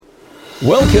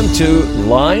Welcome to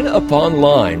Line Upon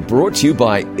Line, brought to you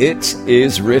by It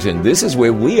Is Written. This is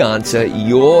where we answer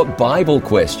your Bible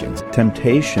questions.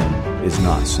 Temptation is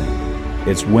not sin.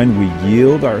 It's when we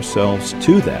yield ourselves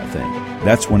to that thing.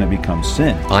 That's when it becomes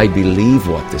sin. I believe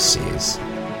what this says,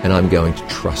 and I'm going to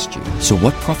trust you. So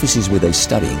what prophecies were they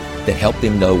studying that helped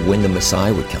them know when the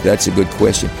Messiah would come? That's a good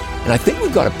question. And I think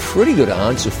we've got a pretty good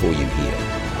answer for you here.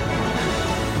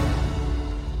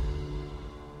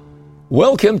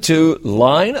 Welcome to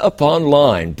Line Upon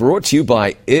Line, brought to you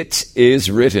by It Is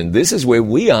Written. This is where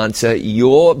we answer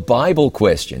your Bible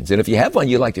questions. And if you have one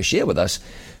you'd like to share with us,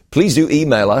 please do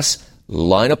email us,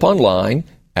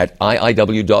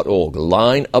 lineuponline@iiw.org,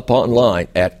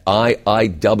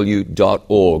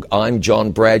 lineuponline@iiw.org. I'm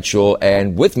John Bradshaw,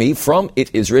 and with me from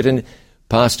It Is Written,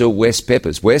 Pastor Wes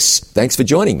Peppers. Wes, thanks for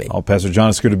joining me. Oh, Pastor John,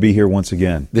 it's good to be here once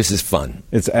again. This is fun.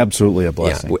 It's absolutely a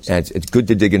blessing. Yeah, it's good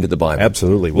to dig into the Bible.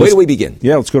 Absolutely. Where do we begin?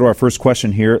 Yeah, let's go to our first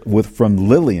question here from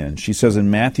Lillian. She says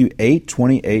in Matthew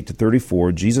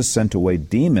 8:28-34, Jesus sent away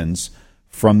demons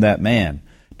from that man.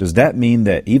 Does that mean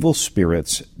that evil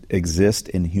spirits exist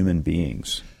in human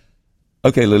beings?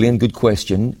 Okay, Lillian, good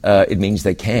question. It means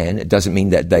they can. It doesn't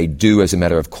mean that they do as a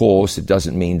matter of course. It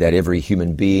doesn't mean that every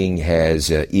human being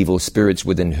has evil spirits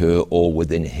within her or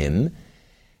within him.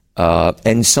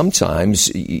 And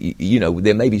sometimes,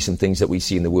 there may be some things that we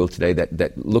see in the world today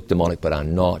that look demonic but are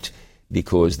not,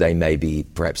 because they may be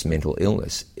perhaps mental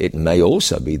illness. It may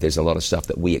also be there's a lot of stuff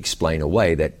that we explain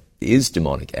away that is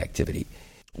demonic activity.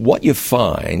 What you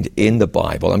find in the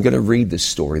Bible, I'm going to read this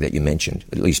story that you mentioned,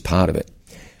 at least part of it.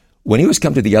 When he was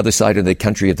come to the other side of the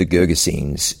country of the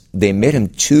Gergesenes, there met him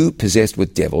two possessed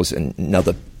with devils. In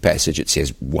another passage it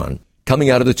says one,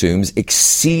 coming out of the tombs,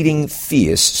 exceeding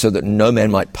fierce, so that no man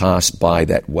might pass by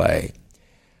that way.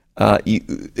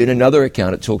 In another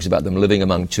account it talks about them living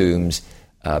among tombs,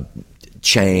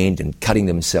 chained and cutting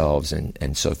themselves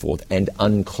and so forth, and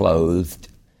unclothed.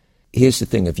 Here's the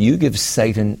thing, if you give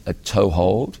Satan a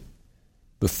toehold,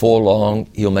 before long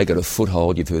he'll make it a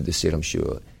foothold. You've heard this said, I'm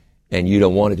sure. And you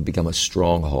don't want it to become a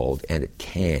stronghold, and it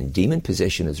can. Demon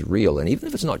possession is real, and even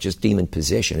if it's not just demon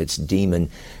possession, it's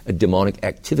demonic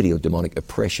activity or demonic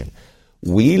oppression.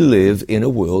 We live in a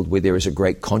world where there is a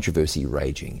great controversy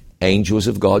raging. Angels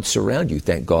of God surround you.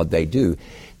 Thank God they do.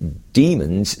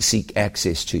 Demons seek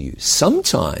access to you.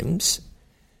 Sometimes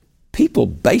people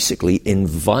basically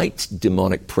invite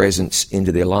demonic presence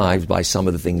into their lives by some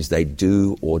of the things they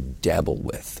do or dabble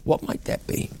with. What might that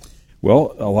be?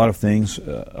 Well, a lot of things,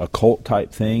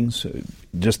 occult-type things,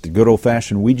 just the good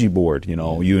old-fashioned Ouija board.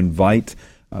 You invite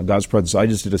God's presence. I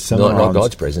just did a seminar not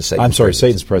God's presence, Satan's presence.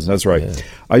 Satan's presence, that's right. Yeah.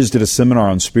 I just did a seminar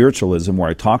on spiritualism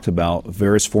where I talked about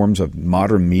various forms of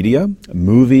modern media,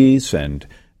 movies and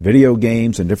video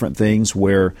games and different things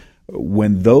where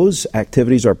when those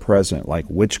activities are present, like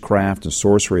witchcraft and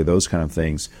sorcery, those kind of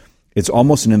things, it's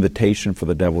almost an invitation for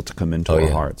the devil to come into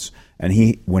our hearts. And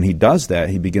when he does that,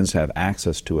 he begins to have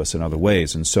access to us in other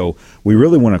ways. And so we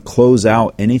really want to close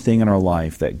out anything in our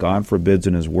life that God forbids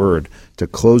in His Word, to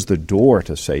close the door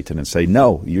to Satan and say,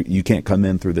 no, you can't come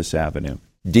in through this avenue.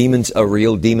 Demons are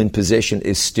real. Demon possession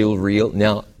is still real.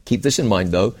 Now, keep this in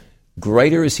mind, though.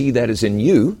 Greater is He that is in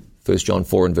you, 1 John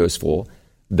 4 and verse 4,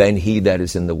 than he that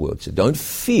is in the world. So don't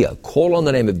fear. Call on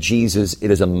the name of Jesus.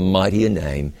 It is a mightier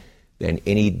name than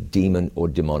any demon or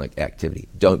demonic activity.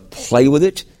 Don't play with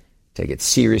it. Take it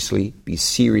seriously. Be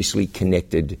seriously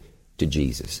connected to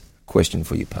Jesus. Question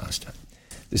for you, Pastor.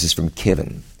 This is from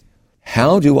Kevin.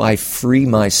 How do I free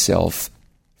myself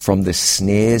from the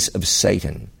snares of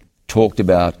Satan? Talked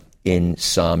about in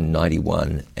Psalm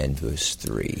 91 and verse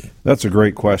 3. That's a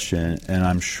great question, and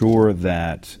I'm sure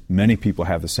that many people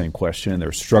have the same question.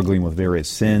 They're struggling with various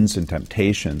sins and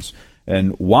temptations.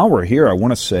 And while we're here, I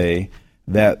want to say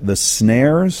that the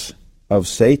snares of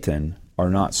Satan are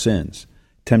not sins.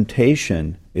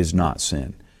 Temptation is not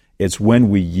sin. It's when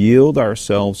we yield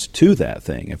ourselves to that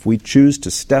thing. If we choose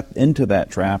to step into that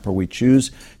trap, or we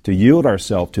choose to yield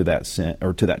ourselves to that sin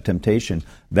or to that temptation,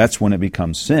 that's when it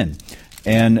becomes sin.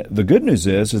 And the good news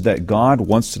is that God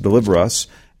wants to deliver us,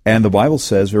 and the Bible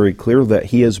says very clearly that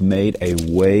He has made a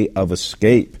way of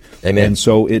escape. Amen. And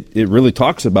so it really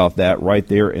talks about that right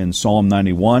there in Psalm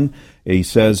 91. He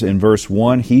says in verse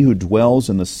 1, He who dwells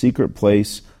in the secret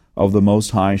place of the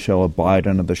Most High shall abide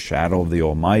under the shadow of the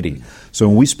Almighty. So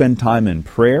when we spend time in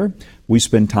prayer, we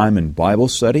spend time in Bible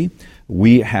study,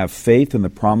 we have faith in the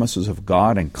promises of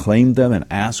God and claim them and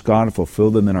ask God to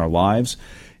fulfill them in our lives.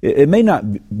 It may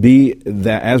not be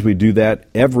that as we do that,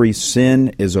 every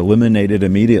sin is eliminated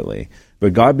immediately,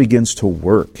 but God begins to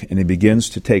work, and He begins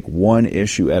to take one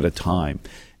issue at a time.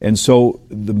 And so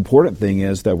the important thing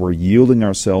is that we're yielding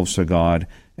ourselves to God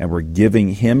and we're giving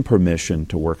Him permission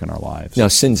to work in our lives. Now,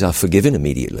 sins are forgiven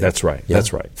immediately. That's right. Yeah?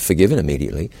 That's right. Forgiven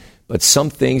immediately. But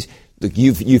some things, look,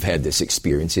 you've had this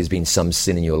experience. There's been some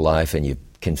sin in your life and you've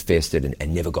confessed it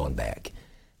and never gone back.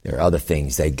 There are other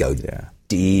things, they go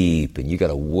deep, and you got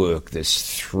to work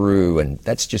this through, and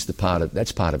that's just part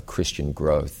of Christian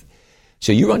growth.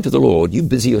 So you run to the Lord, you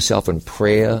busy yourself in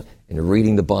prayer and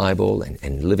reading the Bible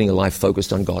and living a life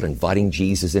focused on God, inviting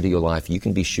Jesus into your life. You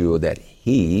can be sure that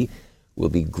He will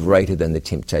be greater than the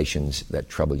temptations that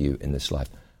trouble you in this life.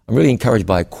 I'm really encouraged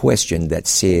by a question that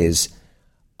says,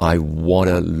 I want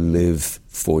to live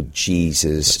for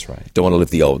Jesus. That's right. Don't want to live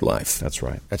the old life. That's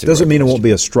right. That's Doesn't mean it won't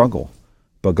be a struggle,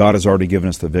 but God has already given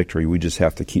us the victory. We just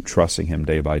have to keep trusting Him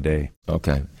day by day.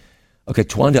 Okay.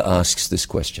 Twanda asks this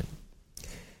question.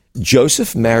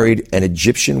 Joseph married an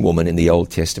Egyptian woman in the Old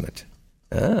Testament.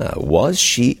 Was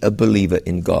she a believer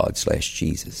in God /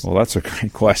 Jesus? Well, that's a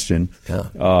great question.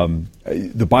 Yeah.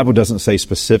 The Bible doesn't say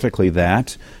specifically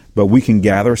that, but we can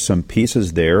gather some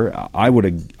pieces there. I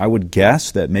would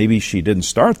guess that maybe she didn't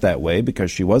start that way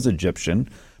because she was Egyptian,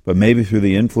 but maybe through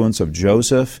the influence of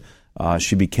Joseph,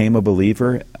 she became a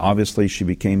believer. Obviously, she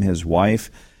became his wife.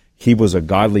 He was a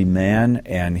godly man,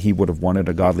 and he would have wanted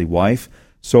a godly wife.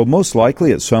 So most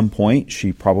likely at some point,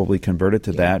 she probably converted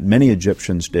to that. Many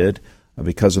Egyptians did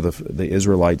because of the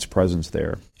Israelites' presence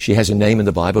there. She has a name in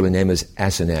the Bible. Her name is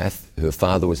Asenath. Her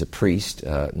father was a priest,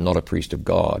 not a priest of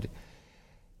God.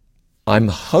 I'm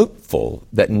hopeful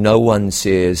that no one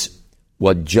says,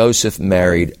 well, Joseph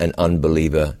married an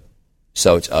unbeliever,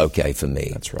 so it's okay for me.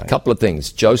 That's right. A couple of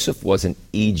things. Joseph was in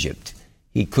Egypt.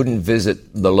 He couldn't visit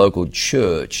the local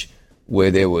church where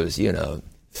there was,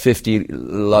 50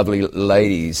 lovely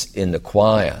ladies in the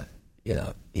choir.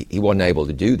 He wasn't able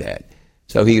to do that.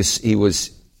 So he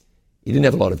didn't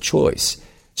have a lot of choice.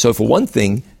 So for one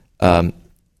thing,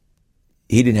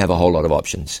 he didn't have a whole lot of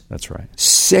options. That's right.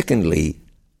 Secondly,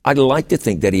 I'd like to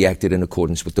think that he acted in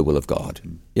accordance with the will of God.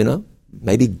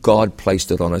 Maybe God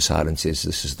placed it on his heart and says,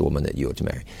 this is the woman that you are to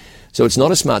marry. So it's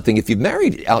not a smart thing. If you've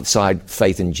married outside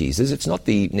faith in Jesus, it's not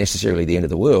necessarily the end of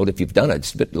the world. If you've done it,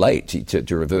 it's a bit late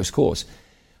to reverse course.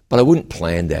 But I wouldn't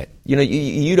plan that.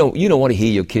 You don't want to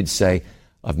hear your kids say,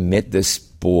 I've met this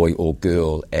boy or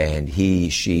girl and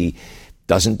she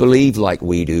doesn't believe like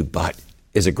we do, but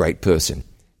is a great person.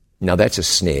 Now that's a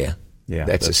snare. Yeah,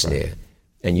 that's a snare. Right.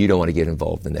 And you don't want to get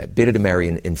involved in that. Better to marry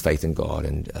in faith in God,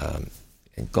 and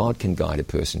God can guide a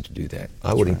person to do that.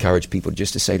 I would encourage people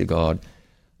just to say to God,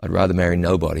 I'd rather marry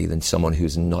nobody than someone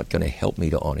who's not going to help me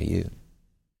to honor you.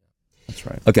 That's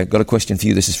right. Okay, got a question for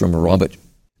you. This is from Robert.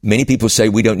 Many people say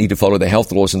we don't need to follow the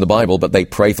health laws in the Bible, but they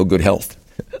pray for good health.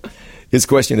 His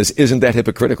question is, isn't that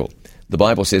hypocritical? The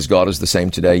Bible says God is the same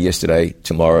today, yesterday,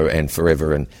 tomorrow, and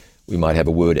forever. And we might have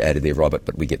a word added there, Robert,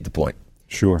 but we get the point.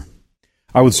 Sure.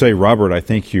 I would say, Robert, I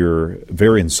think you're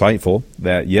very insightful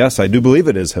that, yes, I do believe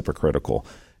it is hypocritical.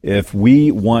 If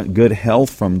we want good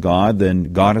health from God,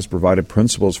 then God has provided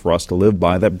principles for us to live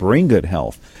by that bring good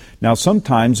health. Now,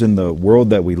 sometimes in the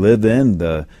world that we live in,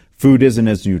 the food isn't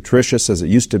as nutritious as it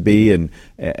used to be, and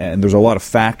there's a lot of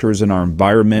factors in our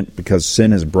environment because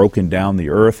sin has broken down the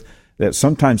earth, that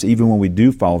sometimes even when we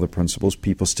do follow the principles,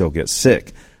 people still get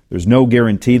sick. There's no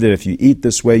guarantee that if you eat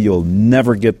this way, you'll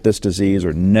never get this disease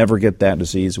or never get that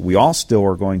disease. We all still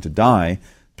are going to die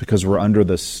because we're under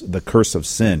the curse of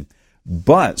sin.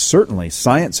 But certainly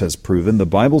science has proven, the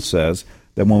Bible says,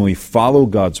 that when we follow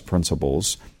God's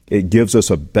principles, it gives us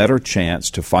a better chance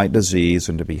to fight disease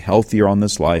and to be healthier on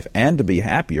this life and to be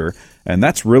happier. And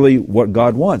that's really what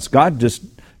God wants. God just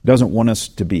doesn't want us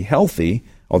to be healthy,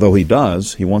 although He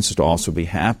does. He wants us to also be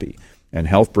happy. And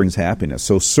health brings happiness.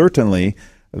 So certainly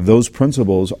those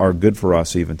principles are good for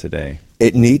us even today.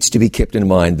 It needs to be kept in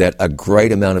mind that a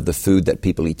great amount of the food that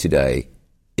people eat today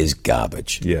is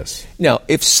garbage. Yes. Now,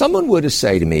 if someone were to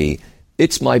say to me,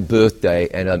 it's my birthday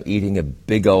and I'm eating a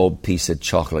big old piece of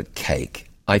chocolate cake,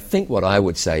 I think what I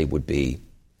would say would be,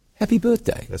 happy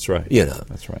birthday. That's right.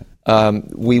 That's right.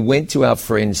 We went to our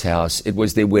friend's house. It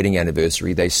was their wedding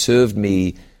anniversary. They served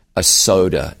me a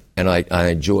soda, and I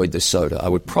enjoyed the soda. I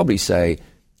would probably say,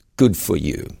 good for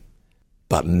you.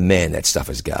 But man, that stuff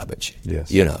is garbage.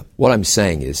 Yes. What I'm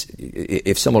saying is,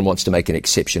 if someone wants to make an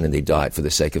exception in their diet for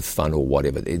the sake of fun or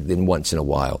whatever, then once in a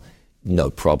while, no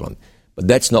problem. But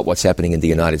that's not what's happening in the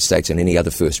United States and any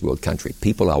other first world country.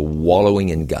 People are wallowing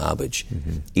in garbage,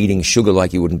 eating sugar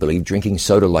like you wouldn't believe, drinking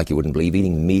soda like you wouldn't believe,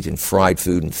 eating meat and fried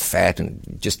food and fat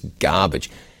and just garbage.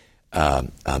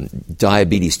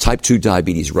 Diabetes, type 2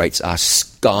 diabetes rates are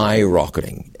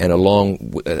skyrocketing, and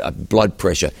along with blood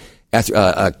pressure,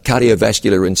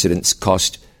 cardiovascular incidents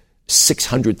cost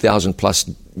 600,000 plus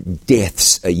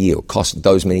deaths a year, cost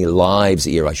those many lives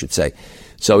a year, I should say.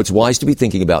 So it's wise to be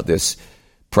thinking about this.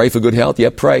 Pray for good health. Yeah,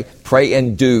 pray. Pray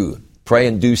and do. Pray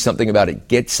and do something about it.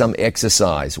 Get some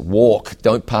exercise. Walk.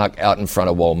 Don't park out in front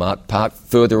of Walmart. Park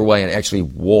further away and actually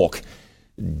walk.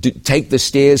 Take the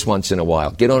stairs once in a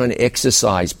while. Get on an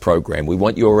exercise program. We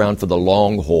want you around for the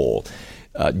long haul.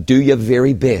 Do your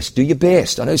very best. Do your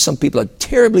best. I know some people are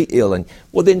terribly ill, and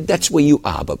well, then that's where you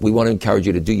are. But we want to encourage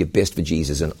you to do your best for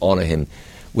Jesus and honor him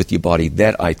with your body.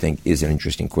 That, I think, is an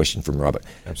interesting question from Robert.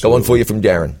 Absolutely. Go on for you from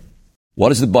Darren. What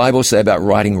does the Bible say about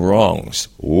righting wrongs?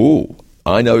 Ooh,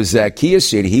 I know Zacchaeus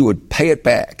said he would pay it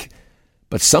back.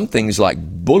 But some things like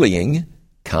bullying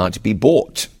can't be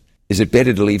bought. Is it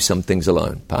better to leave some things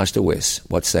alone? Pastor Wes,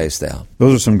 what sayest thou?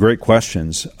 Those are some great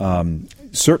questions.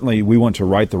 Certainly, we want to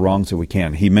right the wrongs that we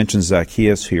can. He mentions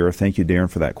Zacchaeus here. Thank you, Darren,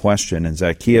 for that question. And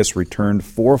Zacchaeus returned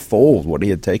fourfold what he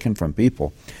had taken from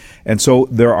people. And so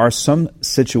there are some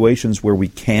situations where we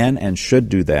can and should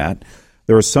do that.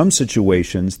 There are some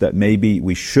situations that maybe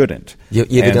we shouldn't. You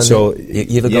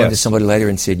ever gone to somebody later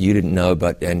and said you didn't know,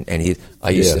 but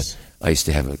I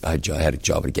had a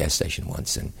job at a gas station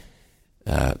once, and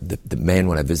the man,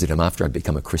 when I visited him after I'd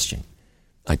become a Christian,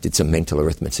 I did some mental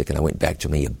arithmetic, and I went back to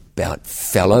me about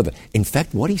fell over. In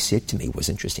fact, what he said to me was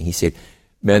interesting. He said,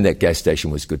 "Man, that gas station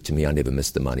was good to me. I never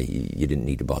missed the money. You didn't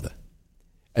need to bother."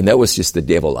 And that was just the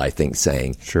devil, I think,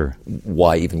 saying, "Sure,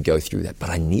 why even go through that?"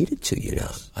 But I needed to,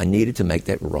 I needed to make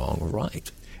that wrong right.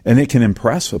 And it can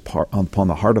impress upon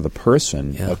the heart of the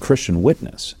person a Christian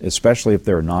witness, especially if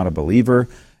they're not a believer.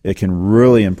 It can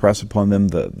really impress upon them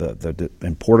the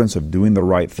importance of doing the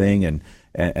right thing,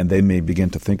 and they may begin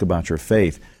to think about your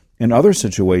faith. In other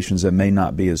situations, it may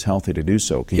not be as healthy to do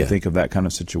so. Can you think of that kind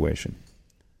of situation?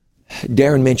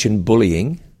 Darren mentioned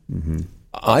bullying. Mm-hmm.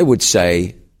 I would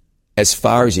say, as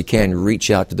far as you can, reach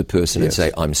out to the person and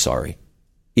say, "I'm sorry."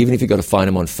 Even if you've got to find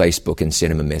them on Facebook and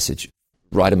send them a message,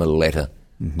 write them a letter,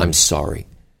 "I'm sorry."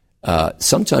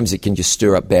 Sometimes it can just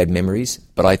stir up bad memories,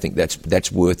 but I think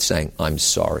that's worth saying, "I'm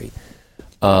sorry."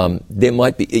 You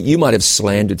might have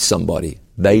slandered somebody.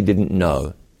 They didn't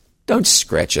know. Don't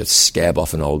scratch a scab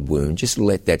off an old wound. Just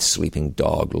let that sleeping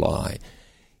dog lie.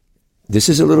 This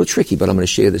is a little tricky, but I'm going to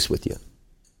share this with you.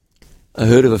 I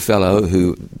heard of a fellow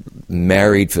who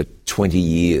married for 20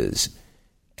 years,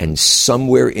 and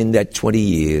somewhere in that 20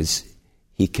 years,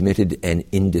 he committed an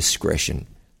indiscretion.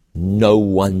 No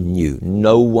one knew.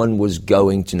 No one was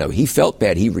going to know. He felt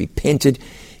bad. He repented.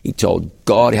 He told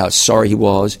God how sorry he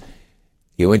was.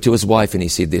 He went to his wife and he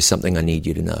said, "There's something I need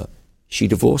you to know." She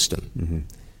divorced him. Mm-hmm.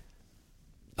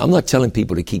 I'm not telling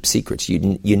people to keep secrets. You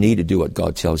need to do what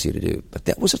God tells you to do. But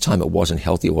that was a time it wasn't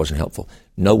healthy, it wasn't helpful.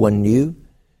 No one knew.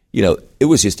 It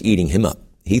was just eating him up.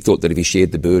 He thought that if he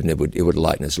shared the burden, it would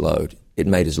lighten his load. It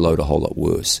made his load a whole lot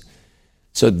worse.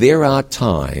 So there are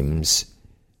times,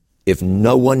 if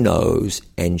no one knows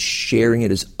and sharing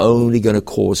it is only going to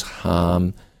cause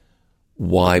harm,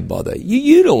 why bother?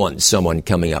 You don't want someone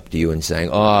coming up to you and saying,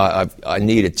 "Oh, I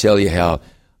need to tell you how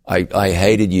I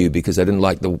hated you because I didn't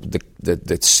like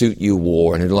the suit you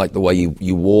wore and I didn't like the way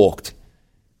you walked."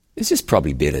 It's just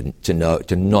probably better to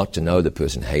not to know the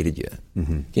person hated you.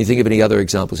 Mm-hmm. Can you think of any other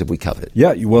examples? Have we covered it?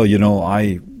 Yeah, well,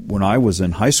 when I was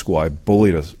in high school, I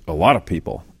bullied a lot of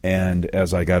people. And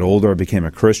as I got older, I became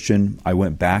a Christian. I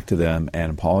went back to them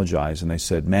and apologized. And they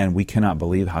said, "Man, we cannot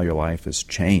believe how your life has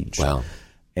changed." Wow.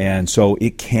 And so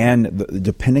it can,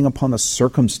 depending upon the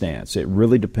circumstance, it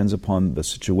really depends upon the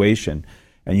situation.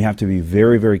 And you have to be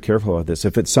very, very careful about this.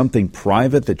 If it's something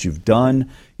private that you've done,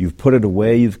 you've put it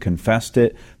away, you've confessed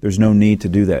it, there's no need to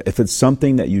do that. If it's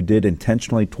something that you did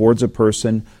intentionally towards a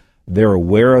person, they're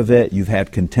aware of it, you've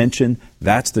had contention,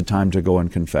 that's the time to go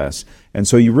and confess. And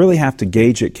so you really have to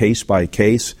gauge it case by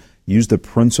case, use the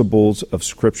principles of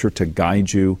Scripture to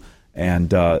guide you, and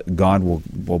God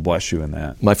will bless you in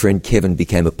that. My friend Kevin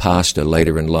became a pastor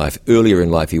later in life. Earlier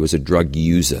in life, he was a drug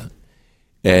user.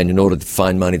 And in order to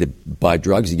find money to buy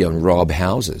drugs, he'd go and rob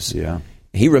houses. Yeah.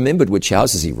 He remembered which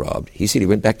houses he robbed. He said he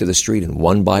went back to the street and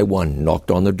one by one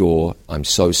knocked on the door. "I'm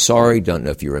so sorry, don't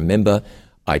know if you remember.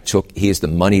 Here's the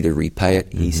money to repay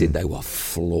it." He said they were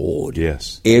floored.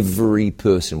 Yes. Every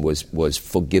person was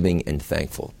forgiving and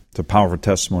thankful. It's a powerful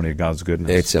testimony of God's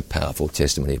goodness. It's a powerful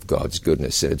testimony of God's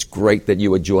goodness. And it's great that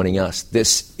you are joining us.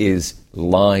 This is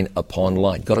Line Upon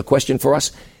Line. Got a question for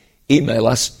us? Email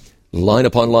us.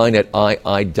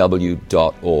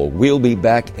 lineuponline@iiw.org. We'll be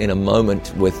back in a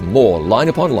moment with more Line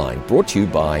Upon Line, brought to you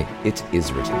by It Is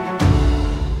Written.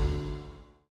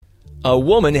 A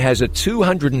woman has a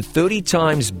 230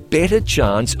 times better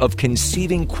chance of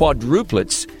conceiving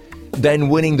quadruplets than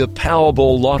winning the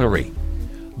Powerball lottery.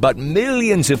 but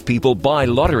millions of people buy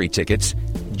lottery tickets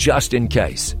just in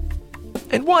case.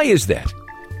 And why is that?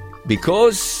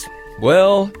 Because,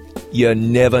 well, you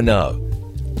never know.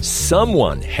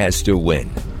 Someone has to win.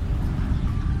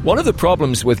 One of the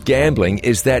problems with gambling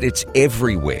is that it's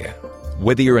everywhere.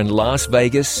 Whether you're in Las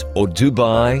Vegas or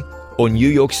Dubai or New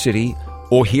York City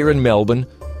or here in Melbourne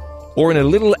or in a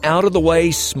little out-of-the-way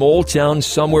small town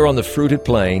somewhere on the fruited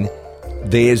plain,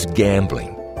 there's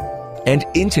gambling and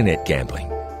internet gambling.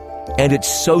 And it's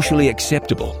socially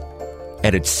acceptable.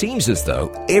 And it seems as though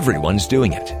everyone's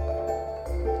doing it.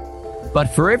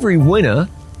 But for every winner,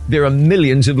 there are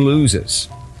millions of losers.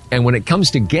 And when it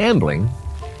comes to gambling,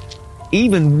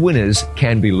 even winners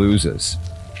can be losers.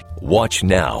 Watch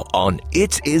now on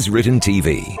It Is Written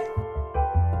TV.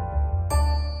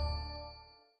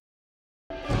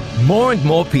 More and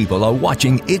more people are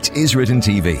watching It Is Written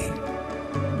TV.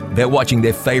 They're watching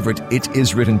their favorite It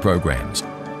Is Written programs,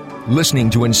 listening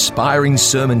to inspiring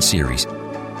sermon series,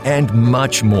 and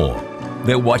much more.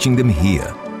 They're watching them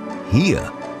here,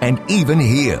 and even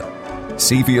here.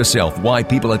 See for yourself why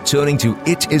people are turning to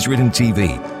It Is Written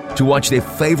TV to watch their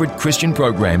favorite Christian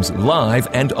programs live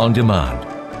and on demand.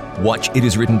 Watch It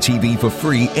Is Written TV for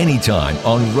free anytime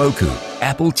on Roku,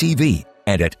 Apple TV,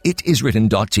 and at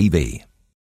itiswritten.tv.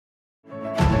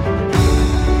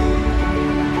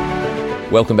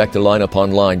 Welcome back to Line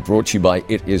Upon Line, brought to you by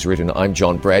It Is Written. I'm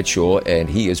John Bradshaw, and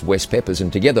he is Wes Peppers,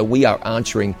 and together we are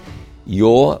answering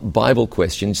your Bible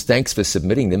questions. Thanks for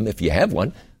submitting them. If you have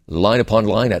one, Line Upon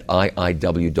Line at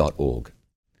iiw.org.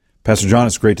 Pastor John,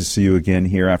 it's great to see you again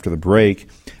here after the break.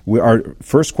 Our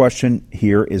first question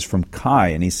here is from Kai,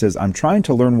 and he says, I'm trying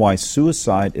to learn why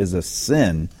suicide is a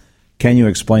sin. Can you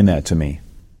explain that to me?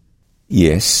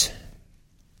 Yes.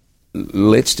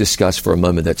 Let's discuss for a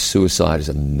moment that suicide is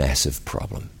a massive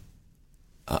problem.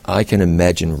 I can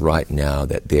imagine right now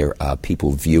that there are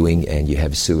people viewing and you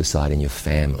have suicide in your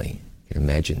family. You can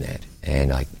imagine that.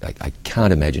 And I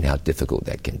can't imagine how difficult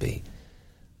that can be.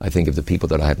 I think of the people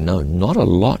that I have known, not a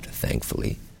lot,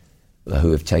 thankfully,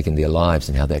 who have taken their lives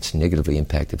and how that's negatively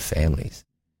impacted families.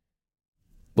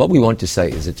 What we want to say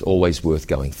is it's always worth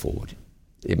going forward.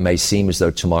 It may seem as though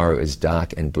tomorrow is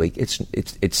dark and bleak. It's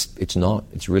not.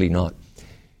 It's really not.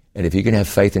 And if you can have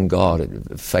faith in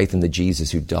God, faith in the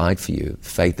Jesus who died for you,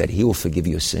 faith that He will forgive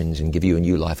your sins and give you a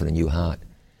new life and a new heart,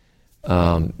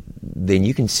 then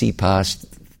you can see past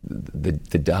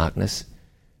the darkness.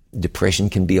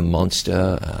 Depression can be a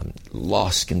monster.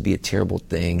 Loss can be a terrible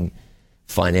thing.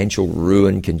 Financial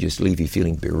ruin can just leave you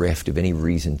feeling bereft of any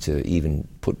reason to even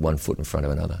put one foot in front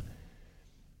of another.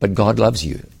 But God loves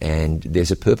you, and there's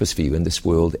a purpose for you in this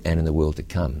world and in the world to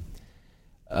come.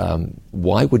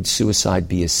 Why would suicide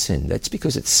be a sin? That's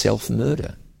because it's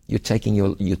self-murder. You're taking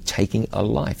a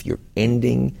life. You're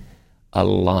ending a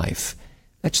life.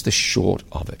 That's the short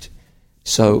of it.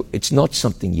 So it's not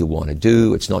something you want to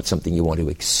do. It's not something you want to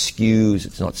excuse.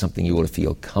 It's not something you ought to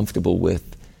feel comfortable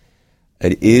with.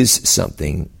 It is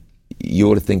something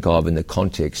you ought to think of in the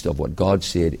context of what God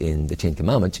said in the Ten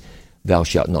Commandments, thou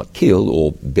shalt not kill,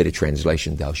 or better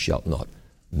translation, thou shalt not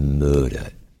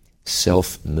murder.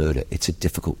 Self-murder. It's a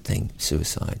difficult thing,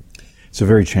 suicide. It's a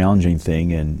very challenging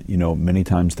thing, and many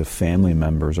times the family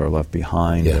members are left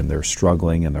behind, and they're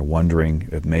struggling, and they're wondering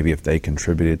if they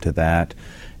contributed to that,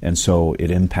 and so it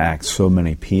impacts so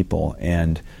many people.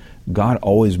 And God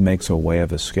always makes a way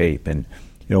of escape. And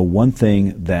one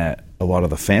thing that a lot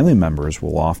of the family members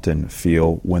will often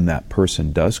feel when that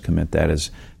person does commit that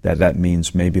is that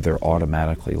means maybe they're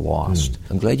automatically lost.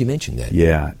 I'm glad you mentioned that.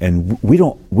 Yeah, and we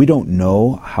don't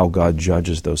know how God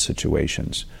judges those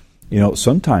situations.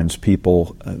 Sometimes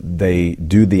people, they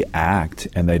do the act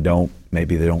and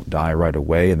maybe they don't die right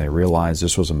away, and they realize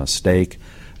this was a mistake.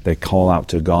 They call out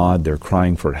to God, they're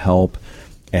crying for help,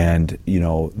 and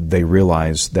they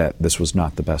realize that this was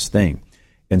not the best thing.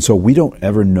 And so we don't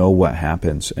ever know what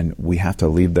happens, and we have to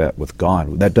leave that with God.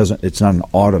 It's not an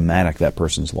automatic that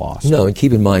person's lost. No, and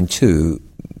keep in mind too,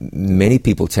 many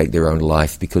people take their own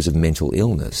life because of mental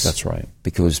illness. That's right.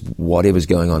 Because whatever's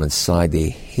going on inside their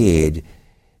head,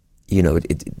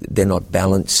 they're not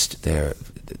balanced. They're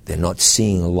not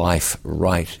seeing life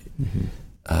right.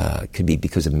 Mm-hmm. Could be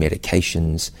because of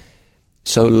medications.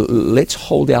 So let's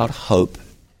hold out hope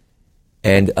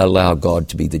and allow God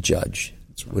to be the judge.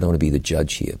 We don't want to be the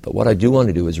judge here. But what I do want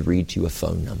to do is read to you a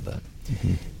phone number.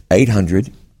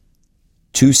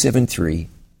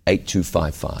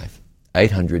 800-273-8255.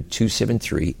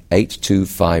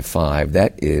 800-273-8255.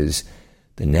 That is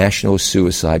the National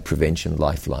Suicide Prevention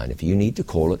Lifeline. If you need to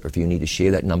call it, or if you need to share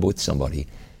that number with somebody,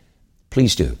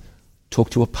 please do.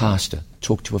 Talk to a pastor.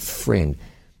 Talk to a friend.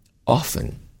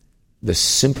 Often, the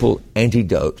simple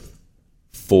antidote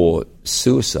for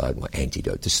suicide,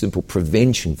 the simple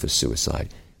prevention for suicide,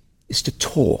 is to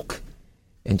talk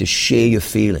and to share your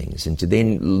feelings and to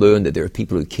then learn that there are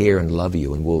people who care and love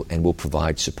you and will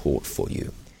provide support for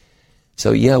you.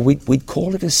 So yeah, we'd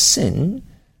call it a sin,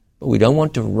 but we don't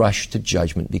want to rush to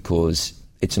judgment because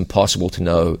it's impossible to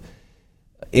know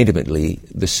intimately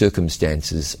the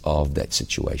circumstances of that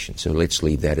situation. So let's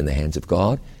leave that in the hands of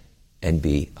God and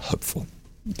be hopeful.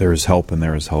 There is help and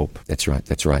there is hope. That's right,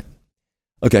 that's right.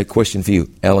 Okay, question for you.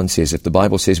 Alan says, if the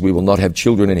Bible says we will not have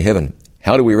children in heaven,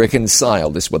 how do we reconcile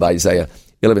this with Isaiah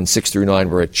 11:6-9,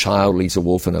 where a child leads a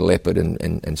wolf and a leopard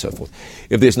and so forth?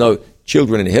 If there's no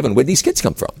children in heaven, where do these kids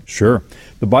come from? Sure.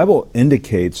 The Bible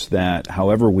indicates that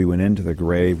however we went into the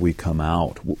grave, we come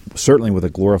out, certainly with a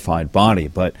glorified body.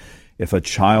 But if a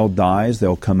child dies,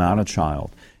 they'll come out a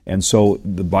child. And so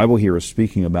the Bible here is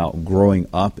speaking about growing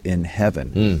up in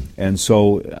heaven. And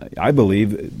so I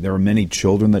believe there are many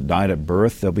children that died at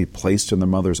birth. They'll be placed in their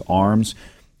mother's arms.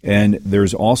 And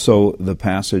there's also the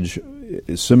passage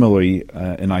similarly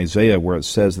in Isaiah where it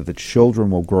says that the children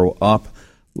will grow up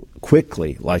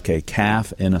quickly like a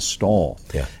calf in a stall.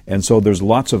 Yeah. And so there's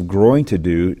lots of growing to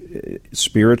do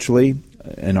spiritually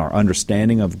in our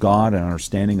understanding of God and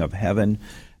understanding of heaven,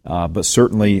 but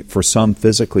certainly for some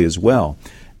physically as well.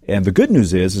 And the good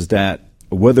news is that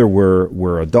whether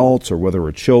we're adults or whether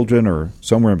we're children or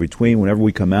somewhere in between, whenever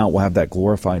we come out, we'll have that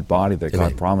glorified body that Amen.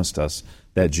 God promised us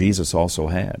that Jesus also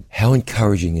had. How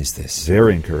encouraging is this?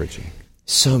 Very encouraging.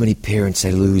 So many parents,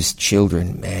 they lose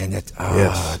children. Man,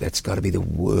 that's got to be the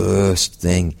worst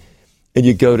thing. And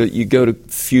you go to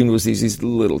funerals, these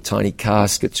little tiny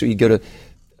caskets, or you go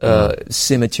to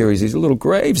cemeteries, these little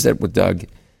graves that were dug.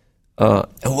 And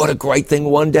what a great thing,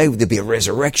 one day there'll be a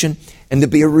resurrection and there'll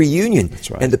be a reunion.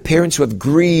 That's right. And the parents who have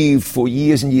grieved for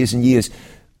years and years and years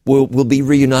will be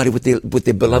reunited with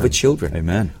their beloved children.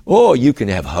 Amen. Oh, you can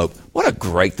have hope. What a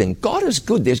great thing. God is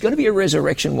good. There's going to be a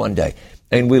resurrection one day.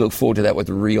 And we look forward to that with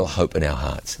real hope in our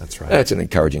hearts. That's right. That's an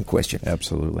encouraging question.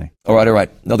 Absolutely. All right.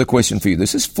 Another question for you.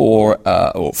 This is it's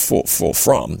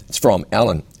from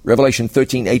Alan. Revelation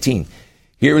 13:18.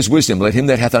 Here is wisdom. Let him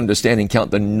that hath understanding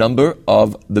count the number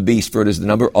of the beast, for it is the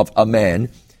number of a man,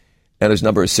 and his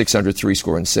number is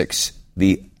 666.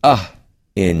 The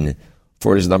in,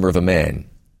 for it is the number of a man.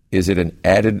 Is it an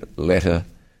added letter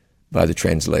by the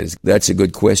translators? That's a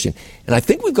good question. And I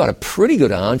think we've got a pretty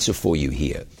good answer for you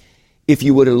here. If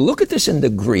you were to look at this in the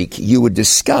Greek, you would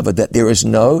discover that there is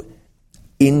no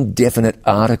indefinite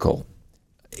article.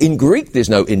 In Greek, there's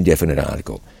no indefinite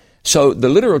article. So the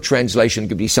literal translation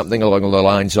could be something along the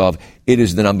lines of, it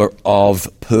is the number of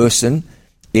person,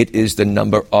 it is the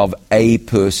number of a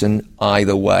person,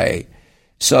 either way.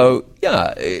 So,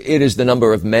 yeah, it is the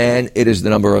number of man, it is the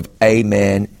number of a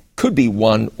man, could be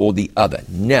one or the other.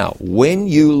 Now, when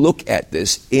you look at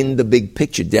this in the big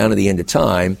picture down to the end of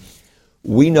time,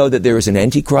 we know that there is an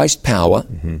Antichrist power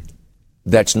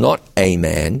that's not a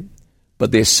man,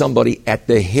 but there's somebody at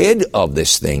the head of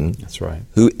this thing. That's right.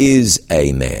 Who is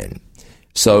a man.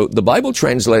 So the Bible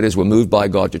translators were moved by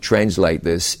God to translate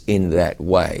this in that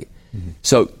way.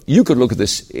 So you could look at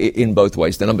this in both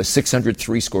ways. The number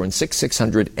 666,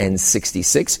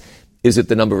 666. Is it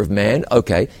the number of man?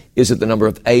 Okay. Is it the number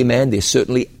of a man? There's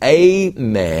certainly a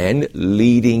man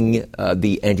leading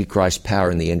the Antichrist power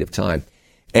in the end of time.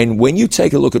 And when you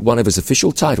take a look at one of his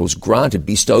official titles, granted,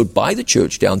 bestowed by the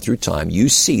church down through time, you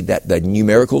see that the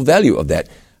numerical value of that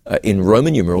in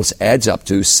Roman numerals adds up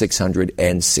to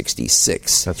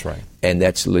 666. That's right. And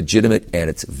that's legitimate and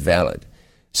it's valid.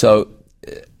 So,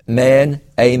 man,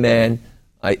 a man,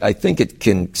 I think it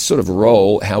can sort of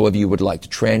roll however you would like to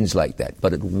translate that,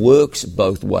 but it works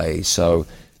both ways. So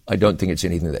I don't think it's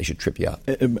anything that should trip you up.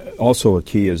 Also, a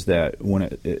key is that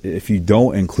if you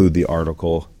don't include the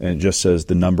article and it just says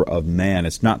the number of man,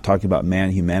 it's not talking about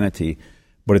man humanity,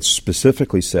 but it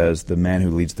specifically says the man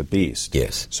who leads the beast.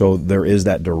 Yes. So there is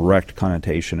that direct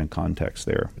connotation and context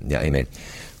there. Yeah, amen.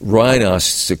 Ryan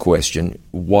asks a question: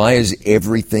 why is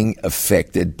everything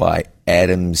affected by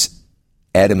Adam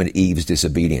and Eve's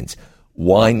disobedience?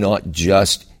 Why not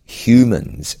just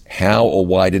humans? How or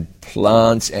why did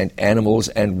plants and animals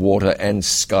and water and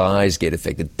skies get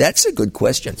affected? That's a good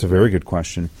question. It's a very good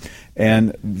question.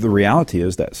 And the reality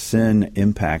is that sin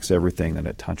impacts everything that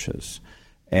it touches.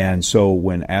 And so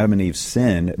when Adam and Eve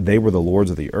sinned, they were the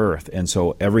lords of the earth. And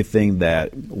so everything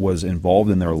that was involved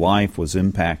in their life was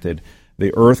impacted.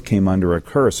 the earth came under a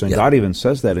curse. And Yeah. God even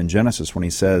says that in Genesis when he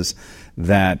says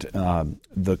that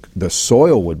the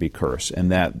soil would be cursed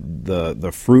and that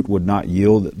the fruit would not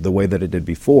yield the way that it did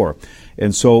before.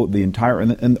 And so the entire,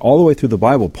 and all the way through the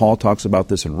Bible, Paul talks about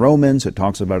this in Romans, it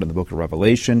talks about it in the book of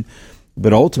Revelation.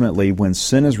 But ultimately, when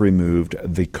sin is removed,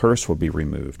 the curse will be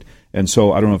removed. And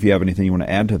so I don't know if you have anything you want to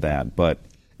add to that, but...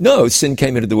 No, sin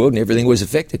came into the world and everything was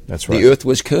affected. That's right. The earth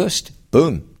was cursed.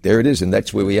 Boom. There it is, and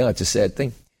that's where we are. It's a sad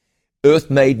thing.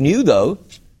 Earth made new, though.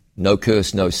 No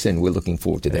curse, no sin. We're looking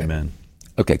forward to that. Amen.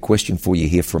 Okay, question for you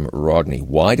here from Rodney.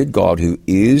 Why did God, who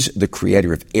is the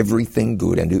creator of everything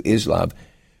good and who is love,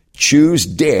 choose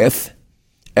death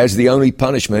as the only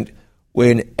punishment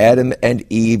when Adam and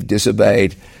Eve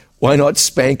disobeyed? Why not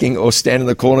spanking or stand in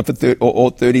the corner for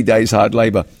 30 days hard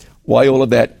labor? Why all of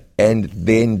that and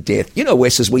then death? You know,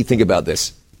 Wes, as we think about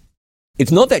this,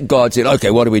 it's not that God said,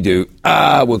 okay, what do we do?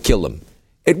 We'll kill them.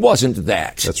 It wasn't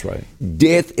that. That's right.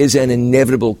 Death is an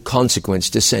inevitable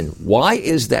consequence to sin. Why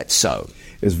is that so?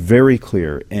 It's very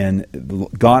clear, and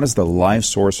God is the life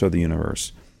source of the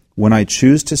universe. When I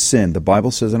choose to sin, the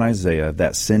Bible says in Isaiah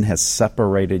that sin has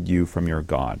separated you from your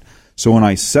God. So when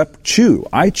I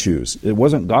choose. It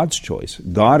wasn't God's choice.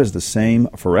 God is the same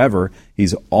forever.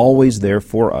 He's always there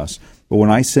for us. But when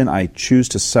I sin, I choose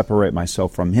to separate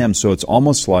myself from Him. So it's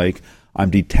almost like I'm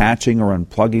detaching or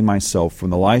unplugging myself from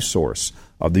the life source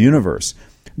of the universe.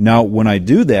 Now, when I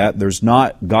do that, there's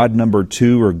not God number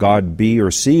 2 or God B or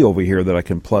C over here that I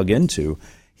can plug into.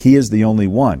 He is the only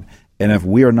one. And if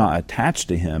we are not attached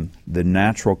to Him, the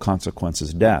natural consequence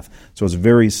is death. So it's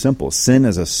very simple. Sin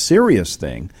is a serious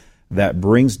thing that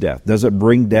brings death. Does it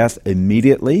bring death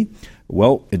immediately?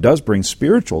 Well, it does bring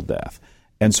spiritual death.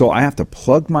 And so I have to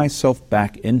plug myself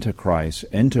back into Christ,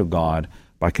 into God,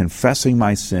 by confessing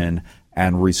my sin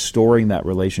and restoring that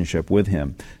relationship with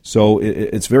Him. So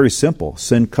it's very simple.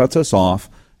 Sin cuts us off,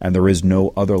 and there is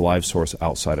no other life source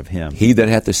outside of Him. He that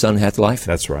hath the Son hath life.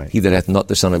 That's right. He that hath not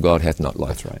the Son of God hath not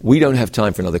life. That's right. We don't have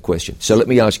time for another question. So let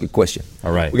me ask you a question.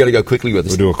 All right. We've got to go quickly with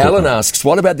this. We'll do a quick Alan one. asks,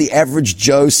 what about the average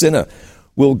Joe sinner?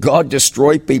 Will God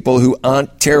destroy people who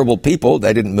aren't terrible people?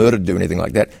 They didn't murder, do anything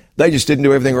like that. They just didn't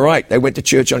do everything right. They went to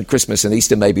church on Christmas and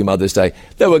Easter, maybe Mother's Day.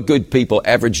 They were good people,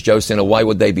 average Joe sinner. Why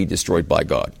would they be destroyed by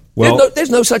God? Well, there's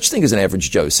no such thing as an average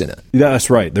Joe sinner. Yeah, that's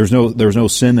right. There's no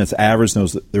sin that's average.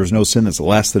 There's no sin that's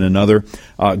less than another.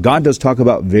 God does talk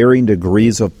about varying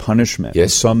degrees of punishment.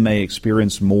 Yes. Some may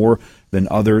experience more than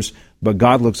others, but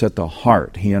God looks at the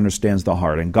heart. He understands the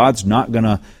heart. And God's not going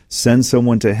to send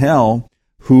someone to hell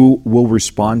who will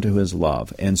respond to His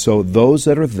love. And so those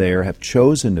that are there have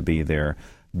chosen to be there.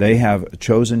 They have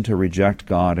chosen to reject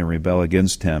God and rebel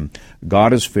against Him.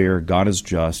 God is fair, God is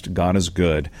just, God is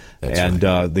good. That's and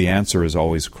right. The answer is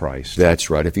always Christ. That's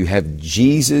right. If you have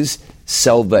Jesus,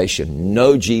 salvation.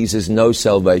 No Jesus, no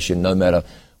salvation, no matter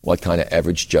what kind of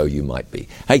average Joe you might be.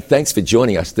 Hey, thanks for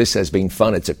joining us. This has been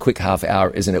fun. It's a quick half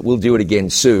hour, isn't it? We'll do it again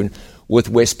soon. With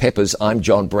Wes Peppers, I'm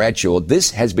John Bradshaw.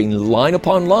 This has been Line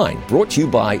Upon Line, brought to you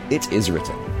by It Is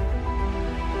Written.